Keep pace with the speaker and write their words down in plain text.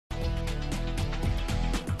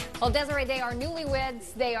Well, Desiree, they are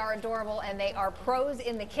newlyweds, they are adorable, and they are pros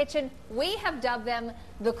in the kitchen. We have dubbed them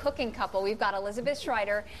the cooking couple. We've got Elizabeth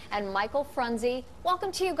Schreider and Michael Frunze.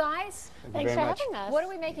 Welcome to you guys. Thanks for having us. What are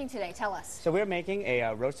we making today? Tell us. So we're making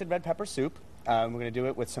a roasted red pepper soup. We're going to do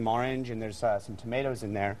it with some orange, and there's some tomatoes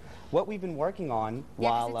in there. What we've been working on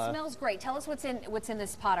while... Yeah, 'cause it smells great. Tell us what's in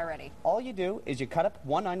this pot already. All you do is you cut up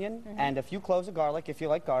one onion and a few cloves of garlic, if you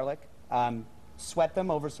like garlic. Sweat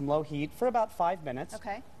them over some low heat for about 5 minutes.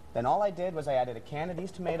 Okay. Then all I did was I added a can of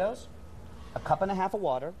these tomatoes, a cup and a half of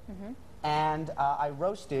water, and I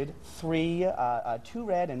roasted two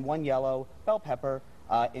red and one yellow bell pepper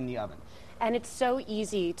in the oven. And it's so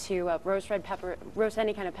easy to roast red pepper, roast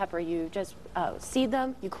any kind of pepper. You just seed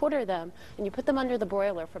them, you quarter them, and you put them under the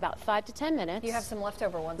broiler for about 5 to 10 minutes. You have some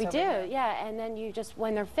leftover ones We over do, here. yeah. And then you just,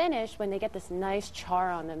 when they're finished, when they get this nice char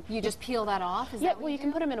on them. You just peel that off? Is yeah, that what well, you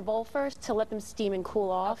can put them in a bowl first to let them steam and cool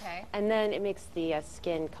off. Okay. And then it makes the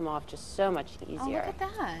skin come off just so much easier. Oh, look at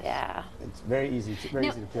that. Yeah. It's very easy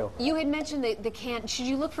to peel. You had mentioned the can. Should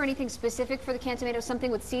you look for anything specific for the canned tomatoes, something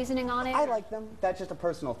with seasoning on it? I like them. That's just a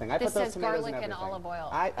personal thing. I This put those says tomatoes garlic in and everything. olive oil.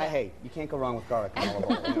 Hey, you can't go wrong with garlic and olive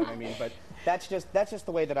oil, you know what I mean? But that's just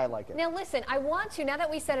the way that I like it. Now listen, I want to, now that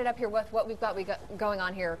we set it up here with what we got going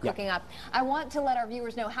on here, cooking up, I want to let our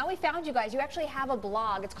viewers know how we found you guys. You actually have a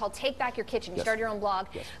blog. It's called Take Back Your Kitchen. You started your own blog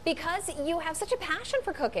because you have such a passion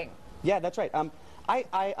for cooking. Yeah, that's right.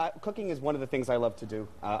 Cooking is one of the things I love to do.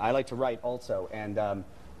 I like to write also, and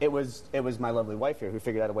it was my lovely wife here who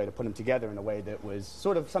figured out a way to put them together in a way that was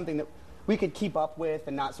sort of something that we could keep up with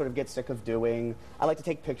and not sort of get sick of doing. I like to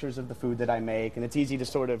take pictures of the food that I make, and it's easy to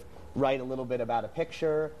sort of write a little bit about a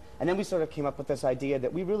picture. And then we sort of came up with this idea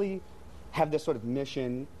that we really have this sort of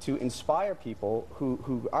mission to inspire people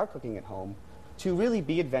who are cooking at home to really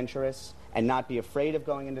be adventurous and not be afraid of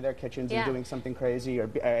going into their kitchens and doing something crazy,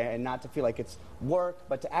 and not to feel like it's work,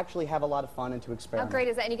 but to actually have a lot of fun and to experiment. How great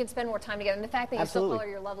is that? And you can spend more time together. And the fact that you still call her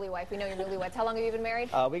your lovely wife. We know you're newlyweds. How long have you been married?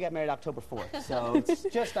 We got married October 4th, so it's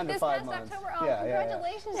just under 5 months. This past October? Oh,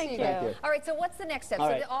 congratulations to you. Thank you. All right, so what's the next step?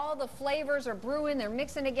 So all the flavors are brewing, they're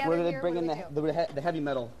mixing together. We're going to bring in the heavy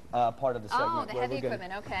metal part of the segment. Oh, the heavy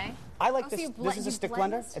equipment, okay. I like this. This is a stick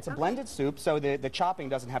blender. It's a blended soup, so the chopping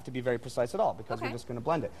doesn't have to be very precise at all because we're just going to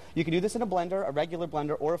blend it. You can do this in a blender, a regular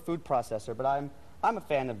blender, or a food processor, but I'm a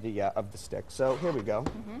fan of the stick. So here we go.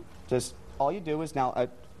 Just all you do is now.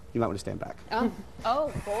 You might want to stand back.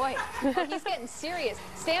 Oh boy, he's getting serious.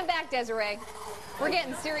 Stand back, Desiree. We're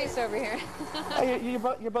getting serious over here.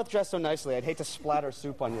 You're both dressed so nicely. I'd hate to splatter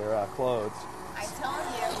soup on your clothes. I'm telling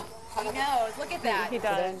you, he knows. Look at that. He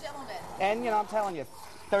does. Gentleman. And I'm telling you,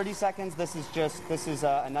 30 seconds. This is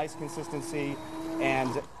a nice consistency,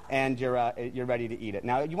 and you're ready to eat it.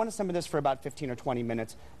 Now you want to simmer this for about 15 or 20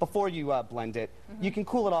 minutes before you blend it. You can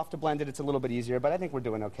cool it off to blend it. It's a little bit easier, but I think we're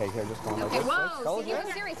doing okay here. Just going okay. like this. Whoa! See, he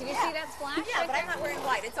was serious. Did you see that splash? Yeah, but I'm not wearing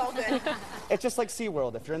white. It's all good. It's just like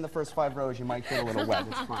SeaWorld. If you're in the first 5 rows, you might get a little wet.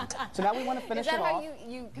 It's fine. So now we want to finish it off. Is that how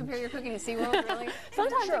you compare your cooking to SeaWorld, really?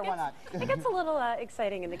 Sometimes sure, why not? It gets a little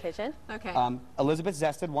exciting in the kitchen. Okay. Elizabeth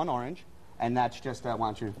zested 1 orange, and that's just, why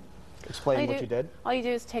don't you explain what you did? All you do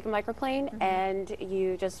is take a microplane and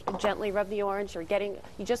you just gently rub the orange. You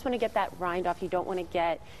just want to get that rind off. You don't want to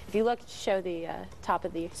get, if you look, show the top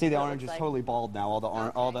of the... See, the orange is totally bald now.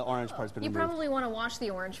 All the orange part's been removed. You probably want to wash the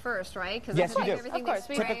orange first, right? Yes, you do. Of course.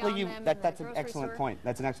 Typically, that's an excellent point.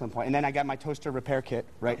 That's an excellent point. And then I got my toaster repair kit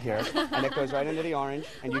right here, and it goes right into the orange.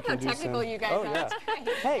 And you can do technical you guys are. That's great.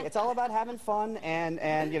 Hey, it's all about having fun,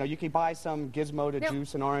 and you can buy some gizmo to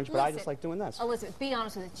juice an orange, but I just like doing this. Elizabeth, be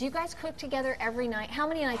honest with us. Do you guys cook together every night? How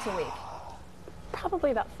many nights a week?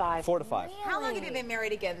 Probably about 5. 4 to 5. Really? How long have you been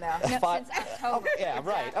married again, though? Since October. Yeah,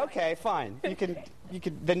 right. Okay, fine. You can.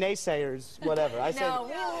 The naysayers, whatever. I said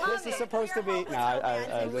this is supposed to be.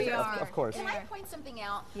 No, We are. of course. Can I point something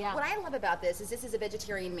out? Yeah. What I love about this is a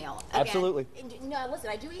vegetarian meal. Again, Absolutely. No, listen,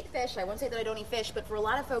 I do eat fish. I won't say that I don't eat fish, but for a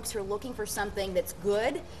lot of folks who are looking for something that's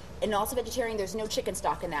good and also vegetarian, there's no chicken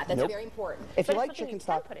stock in that. That's very important. If you But like it's something chicken you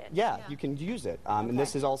stock, can put in. yeah, you can use it. And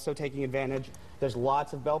this is also taking advantage. There's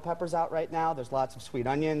lots of bell peppers out right now. There's lots of sweet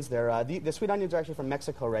onions. The sweet onions are actually from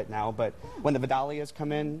Mexico right now, but when the Vidalias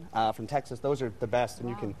come in from Texas, those are the best, and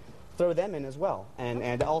you can throw them in as well.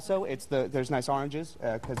 And also, there's nice oranges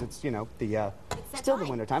because it's still the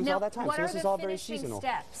winter time, all that time. What so this are is the all very finishing seasonal.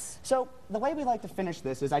 steps? So the way we like to finish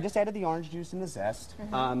this is I just added the orange juice and the zest.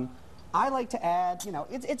 I like to add,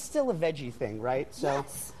 it's still a veggie thing, right? So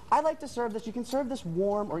I like to serve this. You can serve this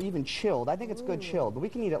warm or even chilled. I think it's good chilled, but we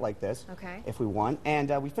can eat it like this if we want.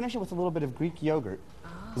 And we finish it with a little bit of Greek yogurt.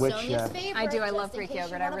 Which, Sonia's favorite. I do. I just love in Greek case you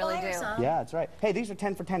yogurt. I wanna really buy her do. some. Yeah, that's right. Hey, these are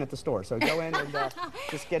 10 for 10 at the store, so go in and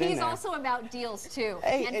just get in He's there. also about deals, too,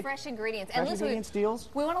 Hey, and fresh ingredients. Fresh ingredients, deals.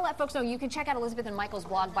 We want to let folks know you can check out Elizabeth and Michael's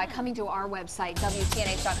blog by coming to our website,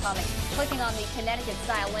 WTNH.com, and clicking on the Connecticut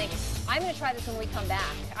Style link. I'm going to try this when we come back.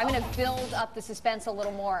 I'm going to build up the suspense a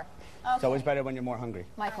little more. Okay. It's always better when you're more hungry.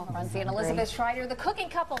 Michael Runcie and Elizabeth Schreider, the cooking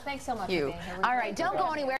couple. Thanks so much for being here. All right, don't go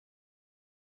anywhere.